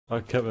I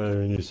kept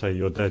hearing you say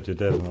you're dead,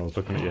 and I was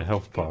looking at your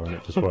health bar and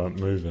it just weren't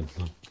moving.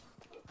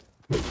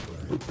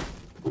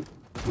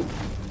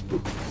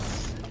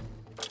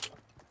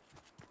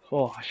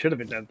 Oh, I should have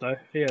been dead though.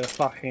 He had a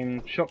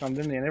fucking shotgun,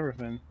 didn't he, and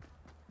everything.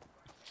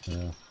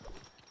 Yeah.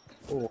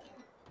 Oh.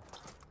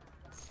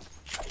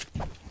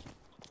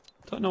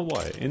 Don't know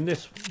why. In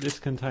this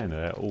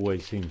container, there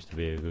always seems to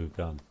be a good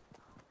gun.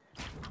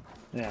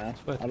 Yeah,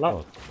 I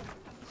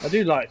I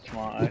do like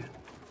Tomato.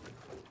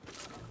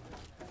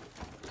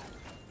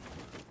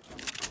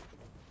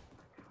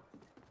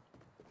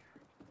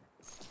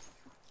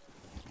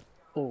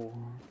 Oh,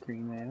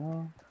 green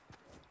AR.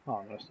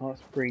 Oh no, it's not.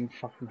 It's green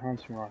fucking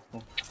hunting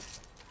rifle.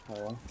 Oh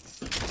well.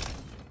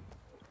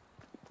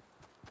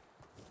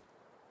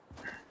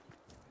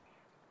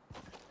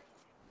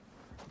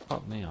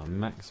 Fuck me, I'm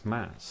max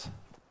mats.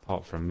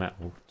 Apart from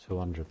metal,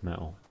 200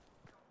 metal.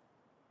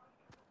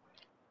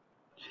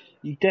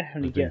 You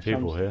definitely There's get been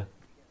people some. here.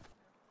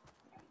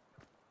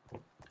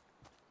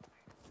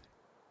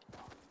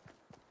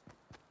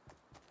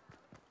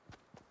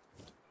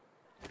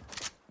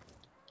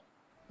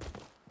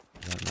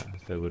 I don't know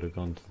if they would have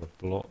gone to the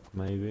block,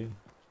 maybe.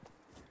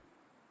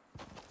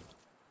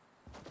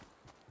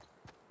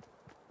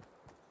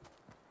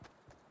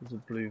 There's a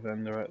blue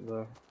vendor at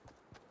the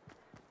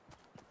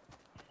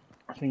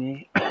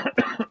thingy.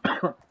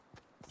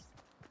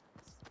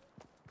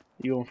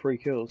 You on 3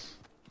 kills?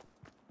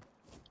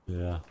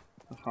 Yeah.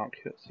 I can't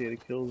see the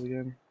kills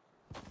again.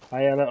 Oh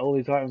yeah, look, all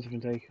these items have been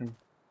taken.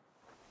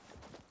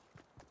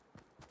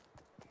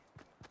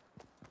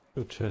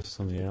 Good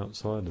chests on the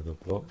outside of the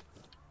block.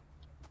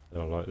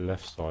 They're like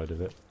left side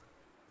of it.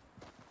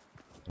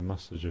 They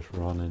must have just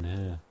run in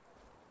here.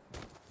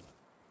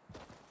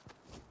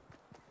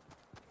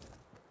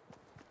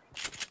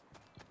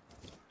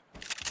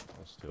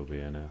 I'll still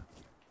be in here.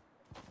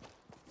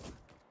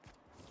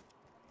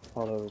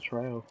 Follow the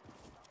trail.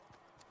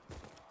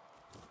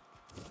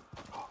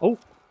 Oh!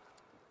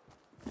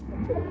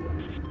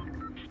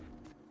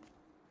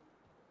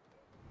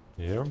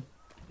 You hear them?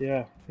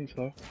 Yeah, I think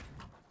so.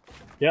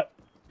 Yep.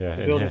 Yeah,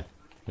 in building. here.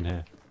 In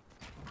here.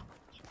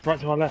 Right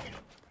to our left.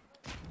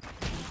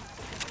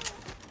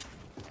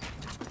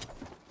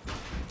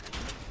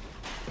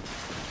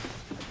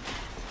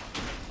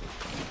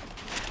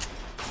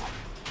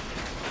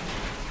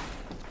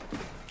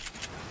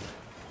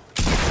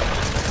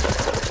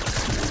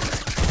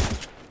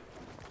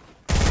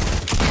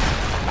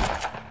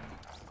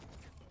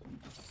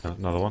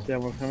 Another one. Yeah,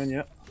 we're coming,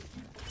 yep.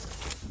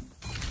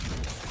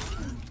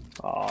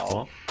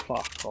 Oh, What?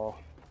 fuck off.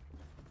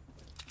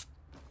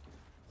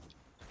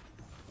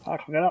 I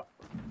can get up.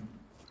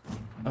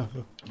 Oh.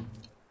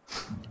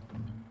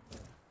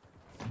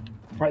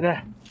 Right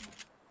there.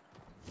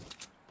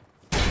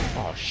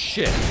 Oh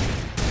shit!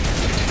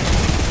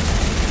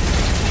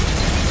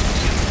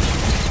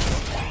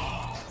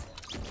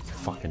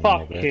 Fucking hell,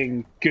 dude.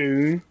 Fucking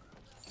goon.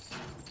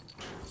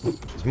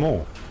 There's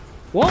more.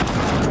 What?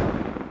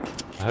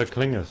 I heard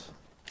clingers.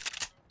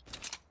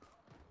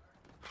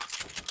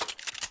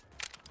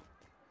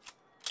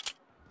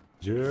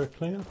 Did you hear a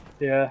clinger?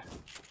 Yeah.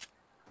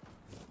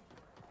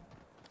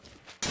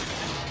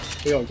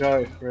 We gotta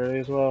go, really,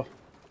 as well.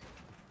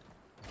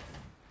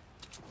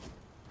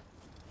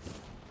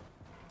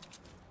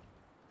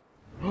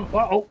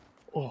 Oh!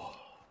 Oh!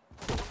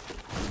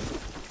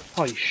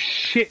 Oh, you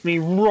shit me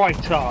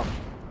right up!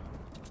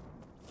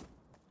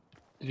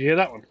 Did you hear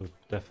that one?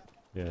 Yeah,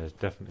 there's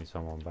definitely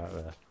someone back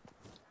there.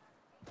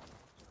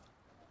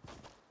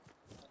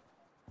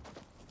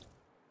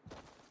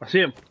 I see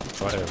him.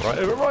 Right here, right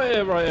here, right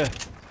here, right here.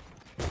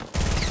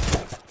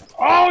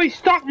 Oh, he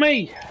stuck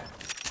me!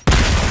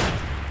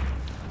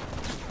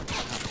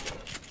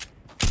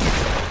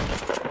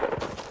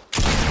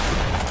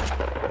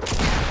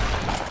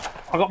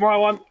 I got my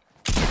one.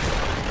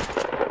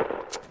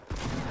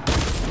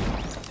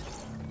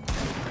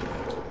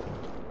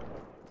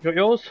 You got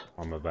yours?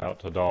 I'm about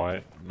to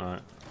die. No.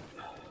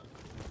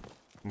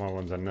 My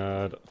one's a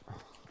nerd.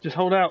 Just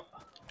hold out.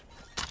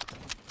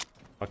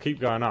 I keep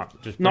going up.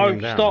 Just bring No, him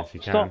down stop, if you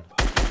can.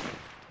 stop.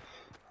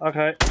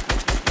 Okay.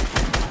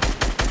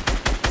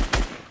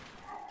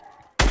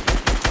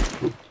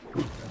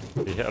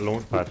 He hit a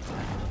launch pad.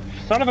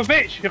 Son of a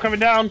bitch, you're coming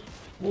down.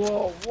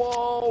 Whoa,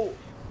 whoa!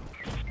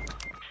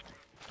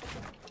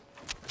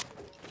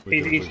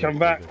 He's come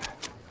back.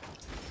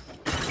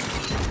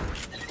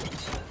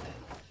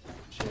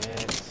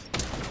 Shit.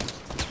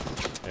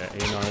 Yeah, he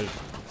knows.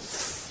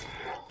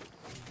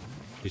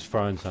 He's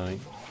throwing something.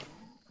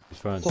 He's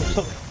throwing Stop,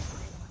 something.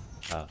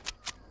 stop.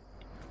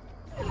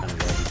 Ah.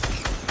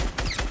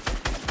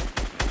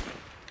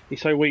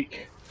 He's so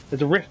weak.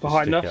 There's a rift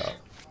behind us.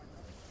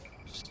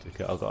 Stick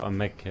it. I've got a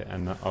med kit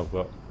and I've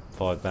got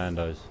 5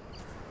 bandos.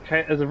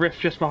 Okay, there's a rift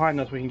just behind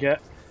us we can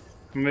get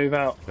and move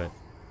out. Okay.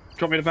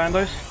 Drop me the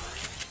bandos.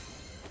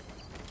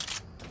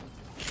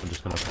 I'm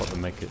just gonna pop the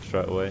med kit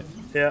straight away.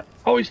 Yeah.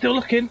 Oh, he's still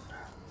looking.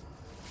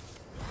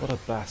 What a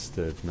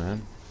bastard,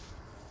 man.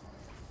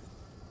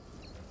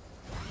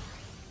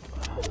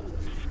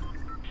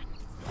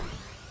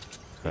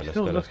 Okay, let's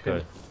Still go, let's looking.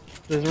 go.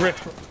 There's a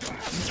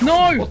rift.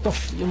 No! What the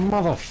you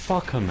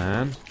motherfucker,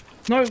 man?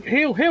 No,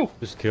 heal, heal!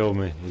 Just killed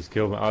me. He's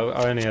killed me.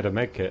 I only had a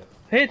med kit.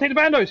 Here, take the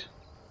bandos!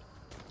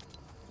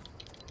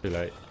 Too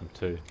late. I'm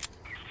two.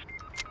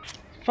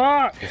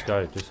 Fuck! Just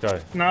go. Just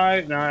go.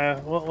 No,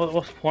 no.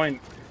 What's the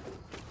point?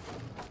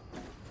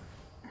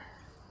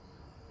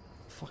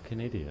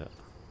 Fucking idiot.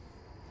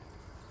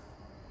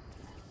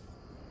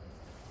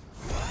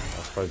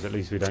 I suppose at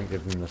least we don't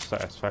give them the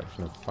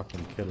satisfaction of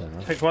fucking killing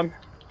us. Take one.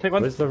 Take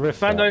one. Where's the rift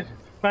Bando. at?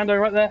 Bando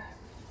right there.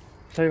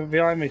 It's over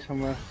behind me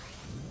somewhere.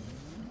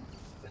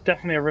 There's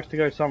definitely a rift to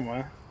go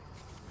somewhere.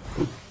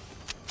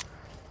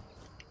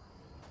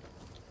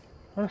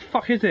 Where the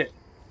fuck is it?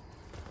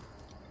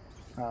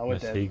 Oh, we're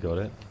Yes, dead. he got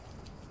it.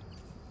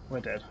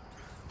 We're dead.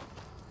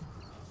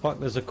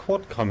 Fuck, there's a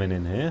quad coming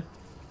in here.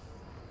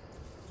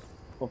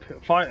 Well,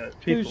 fight it.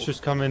 People. Who's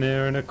just come in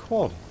here in a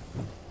quad?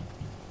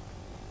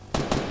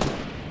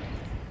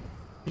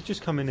 He's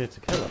just come in here to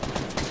kill us.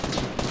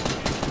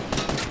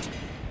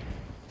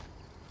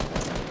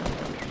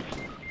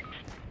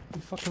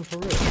 You fucking for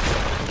real?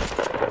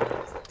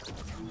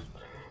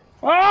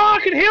 Oh, I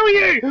can heal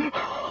you!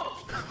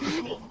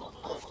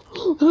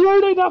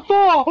 Zone ain't that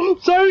far!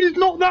 Zone is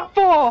not that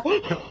far!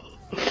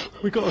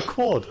 We got a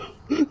quad!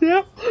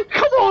 Yeah?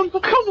 Come on,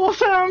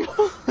 Sam!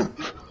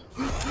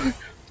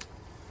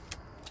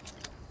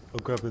 I'm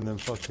grabbing them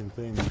fucking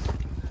things.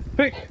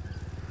 Quick!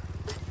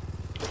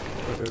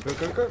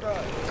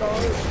 Go!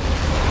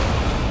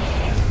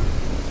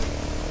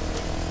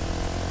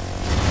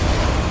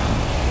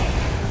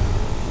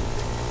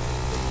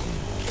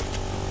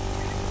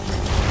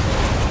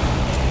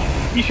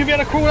 You should be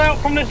able to crawl out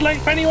from this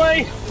length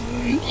anyway!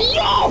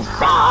 Yes,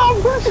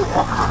 Sam!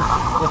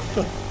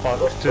 Fuck,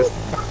 just...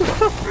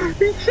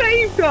 He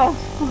saved us!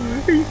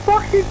 He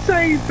fucking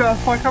saved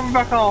us by coming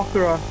back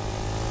after us!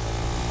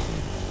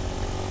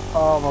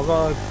 Oh my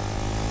god.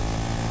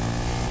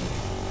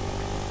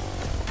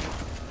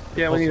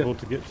 Yeah, we need Possible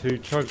to get 2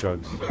 chug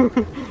jugs.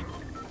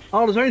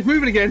 Oh, the zone's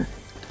moving again!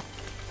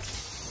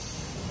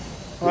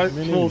 Alright,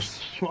 Minis.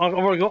 I've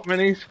already got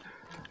minis.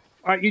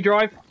 Alright, you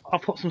drive. I'll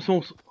put some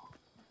small...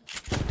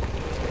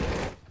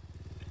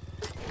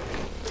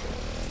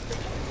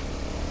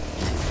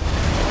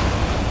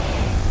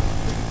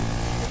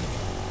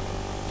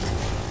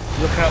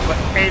 Look out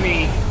for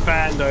any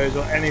bandos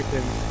or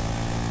anything.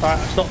 Alright,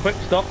 stop, quick,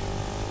 stop.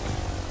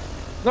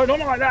 No, not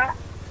like that!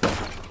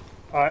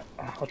 Alright,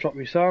 I'll drop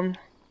you some.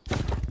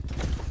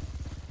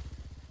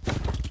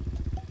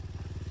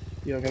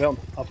 You don't get on.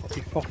 I'll pop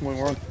you pop them when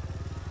we're on.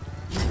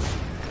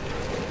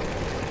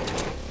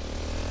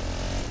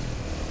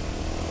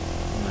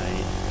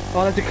 Mate.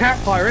 Oh, there's a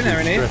campfire in there,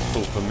 in here.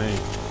 Stressful for me.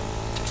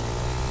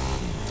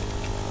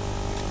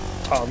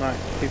 Oh no,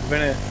 people have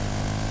been here.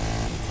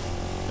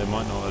 They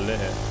might not have lit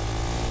it.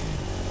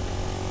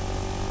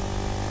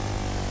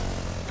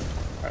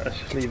 Alright, let's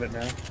just leave it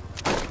now.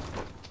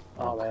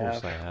 Oh, Of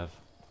course they have.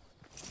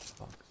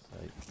 Fuck's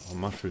sake. Oh,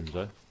 mushrooms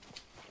though.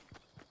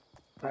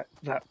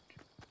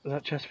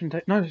 That chest been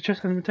taken? No, the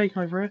chest hasn't been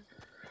taken over here.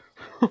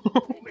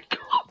 Oh my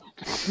god.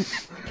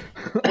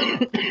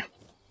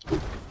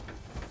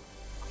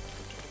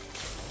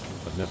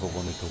 I've never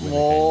wanted to win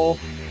More a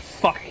game more than this.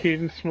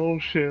 fucking small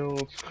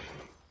shields.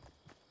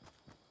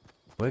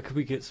 Where could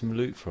we get some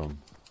loot from?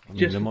 I mean,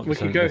 Just- there might be we could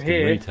something go left in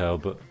here. retail,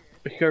 but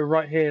We could go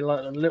right here,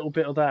 like a little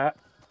bit of that.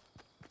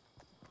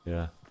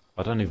 yeah,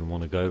 I don't even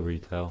want to go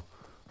retail.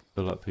 I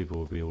feel like people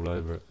will be all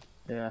over it.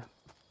 Yeah.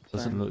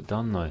 Doesn't look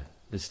done though.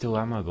 There's still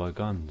ammo by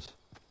guns.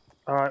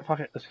 Alright, fuck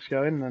it, let's just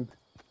go in then.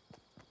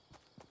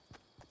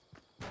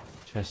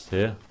 Chest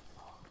here.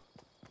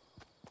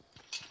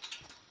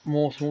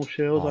 More small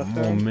shields, Oh, I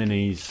more found.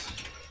 minis.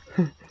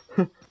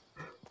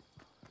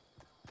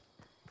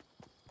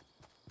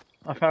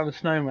 I found a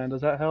snowman, does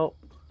that help?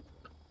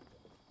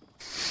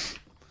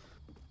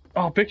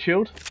 Oh, big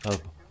shield.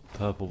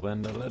 Purple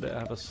vendor, let it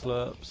have a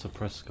slurp.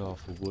 Suppressed scar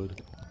for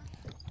wood.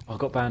 I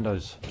got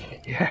bandos.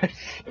 Yes.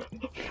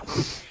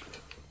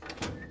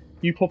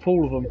 You pop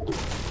all of them.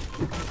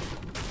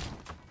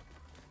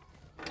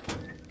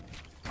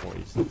 What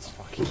is this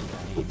fucking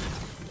game?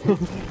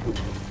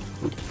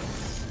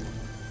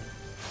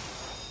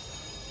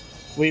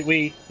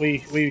 We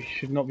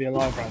should not be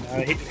alive right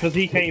now. Because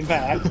he came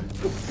back,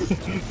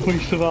 we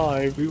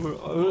survived. I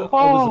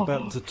was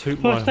about to toot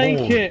my First aid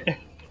horn. kit.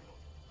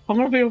 I'm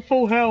gonna be on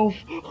full health.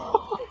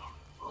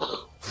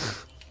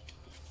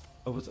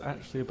 I was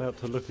actually about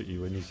to look at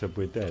you when you said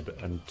we're dead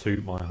and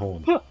toot my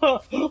horn.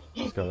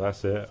 Just go,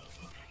 that's it.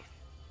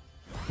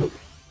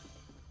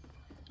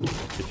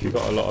 If you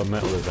got a lot of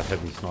metal, there's a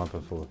heavy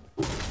sniper for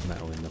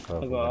metal in the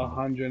purple. I got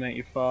vendor.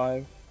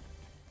 185.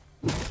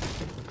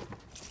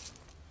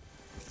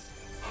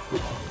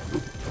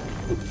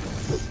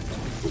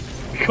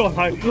 God,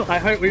 I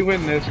hope we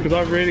win this because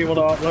I really want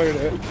to upload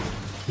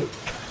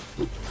it.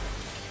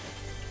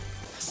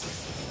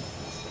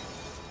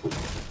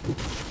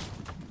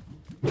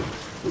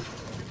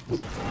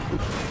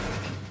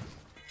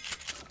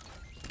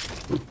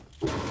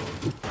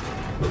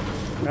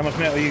 How much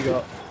metal you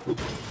got?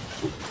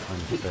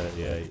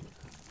 138.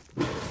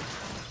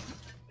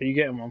 Are you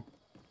getting one?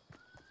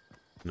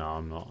 No,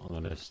 I'm not. I'm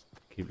gonna just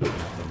keep looking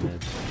at the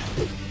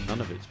meds.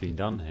 None of it's been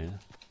done here.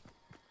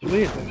 It's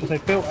weird because they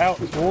built out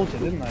towards it,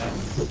 didn't they?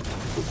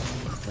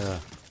 Yeah.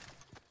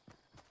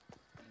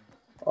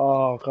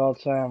 Oh god,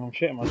 Sam, I'm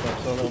shitting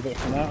myself a little bit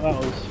from that.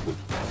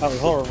 That was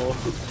horrible.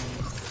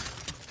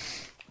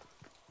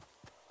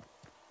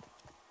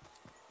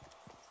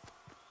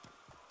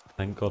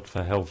 Thank God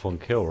for health on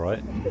kill,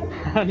 right?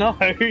 I know,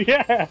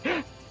 yeah.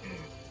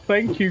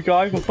 Thank you,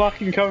 guy, for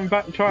fucking coming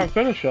back to try and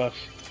finish us.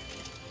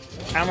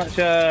 How much?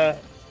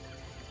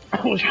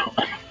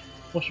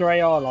 What's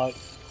your AR like?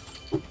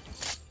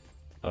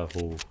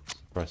 Purple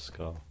suppress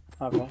scar.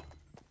 Okay.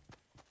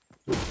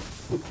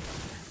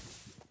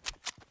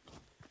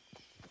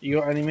 You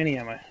got any mini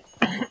ammo?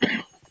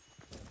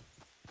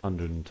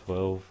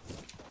 112.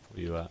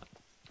 Where you at?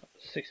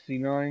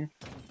 69.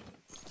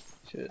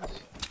 Cheers.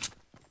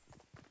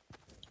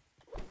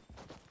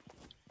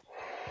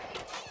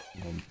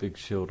 Big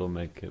shield, I'll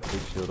make it.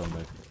 Big shield, I'll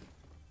make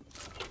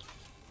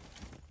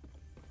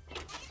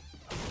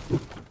it.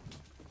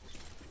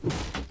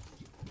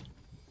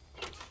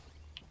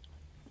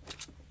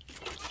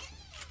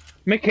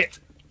 Make it!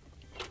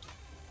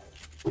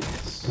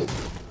 Yes.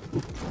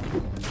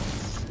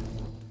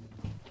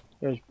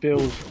 There's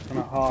Bill's and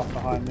a half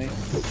behind me.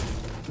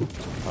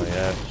 Oh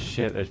yeah,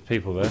 shit, there's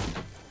people there.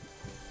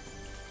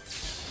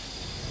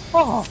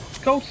 Oh!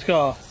 Gold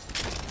scar!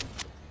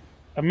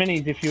 A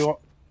minis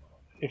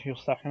if you're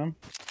stacking them.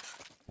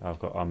 I'm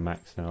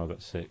maxed now, I've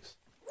got 6.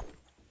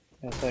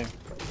 Yeah, same.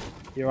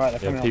 You're right, they're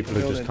coming Yeah, off people the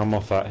have just building. come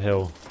off that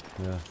hill.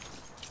 Yeah.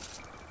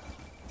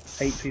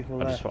 8 people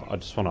there. I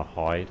just want to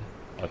hide.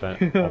 I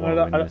don't I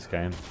want to win this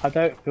game. I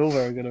don't feel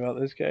very good about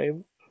this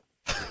game.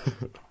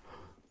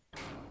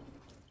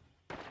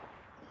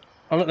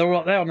 Oh look, they're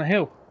all up there on the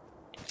hill.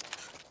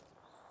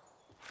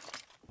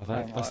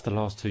 Well, that's the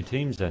last 2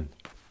 teams then.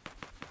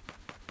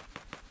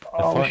 They're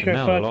Oh, we fighting should go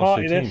now, the third last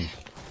party 2 this. teams.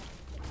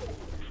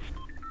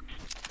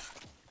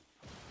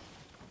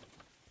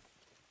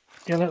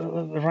 Yeah,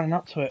 look, they're running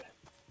up to it.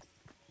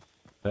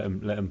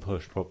 Let them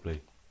push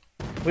properly.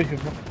 We could.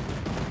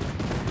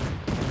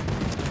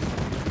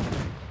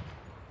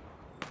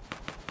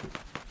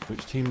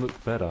 Which team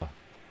looked better?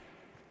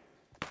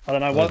 I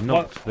don't know. They're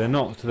knocked. They're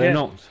knocked. They're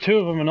knocked. 2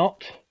 of them are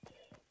knocked.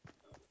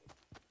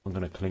 I'm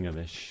gonna clinger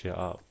this shit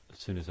up as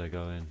soon as they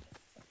go in.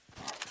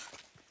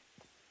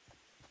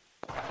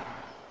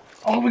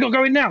 Oh, we got to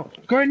go in now.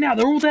 Go in now.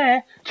 They're all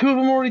there. 2 of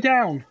them are already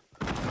down.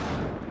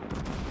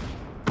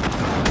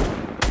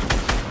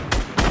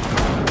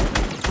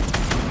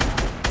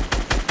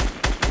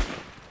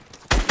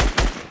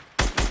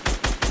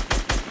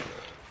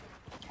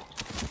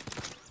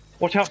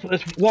 Watch out!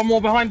 There's one more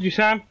behind you,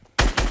 Sam.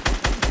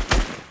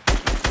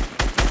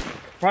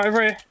 Right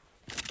over here.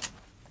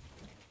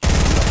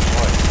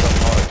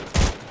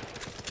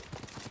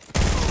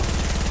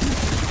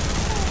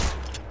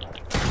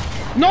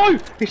 No!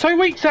 He's so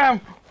weak, Sam!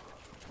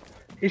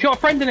 He's got a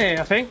friend in here,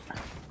 I think.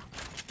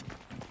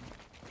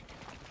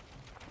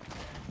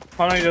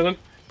 Oh no, he doesn't.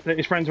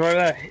 His friends are over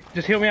there.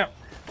 Just heal me up.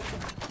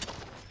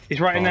 He's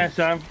right in there,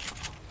 Sam.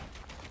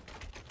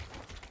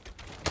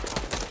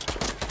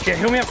 Yeah,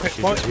 heal me up quick.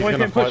 He's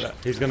gonna fight that.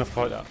 He's gonna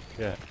fight that.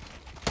 Yeah.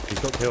 He's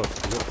got killed.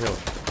 He's got killed.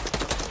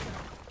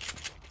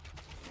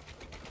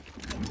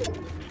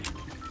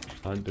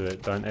 Don't do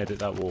it. Don't edit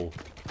that wall.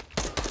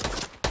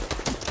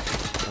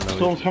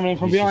 Storm's coming in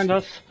from behind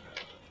us.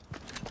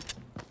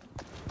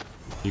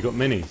 You got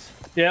minis?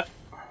 Yeah.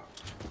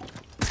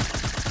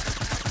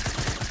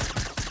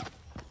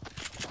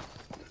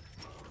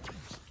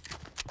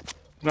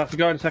 I'm gonna have to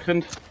go in a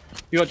second.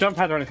 You got a jump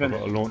pad or anything? I've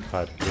got a launch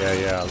pad.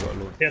 Yeah, I've got a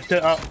launch pad. Yeah, set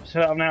it up.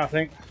 Set it up now, I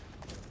think.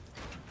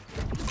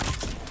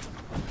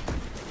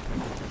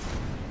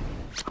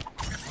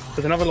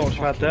 There's another launch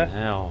pad there.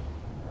 Now.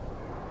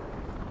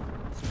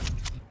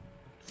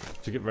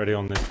 To get ready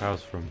on this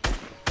house from.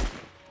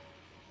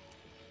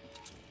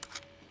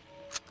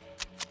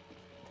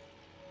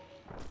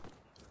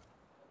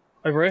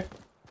 Over here.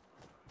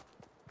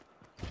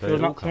 They You're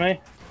all not to come. me.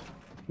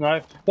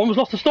 No. One was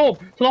lost to storm.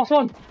 It's the last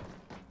one.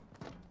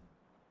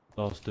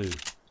 Last 2.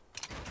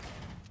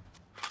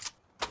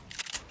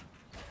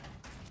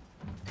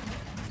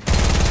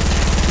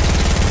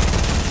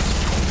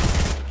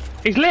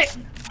 He's lit.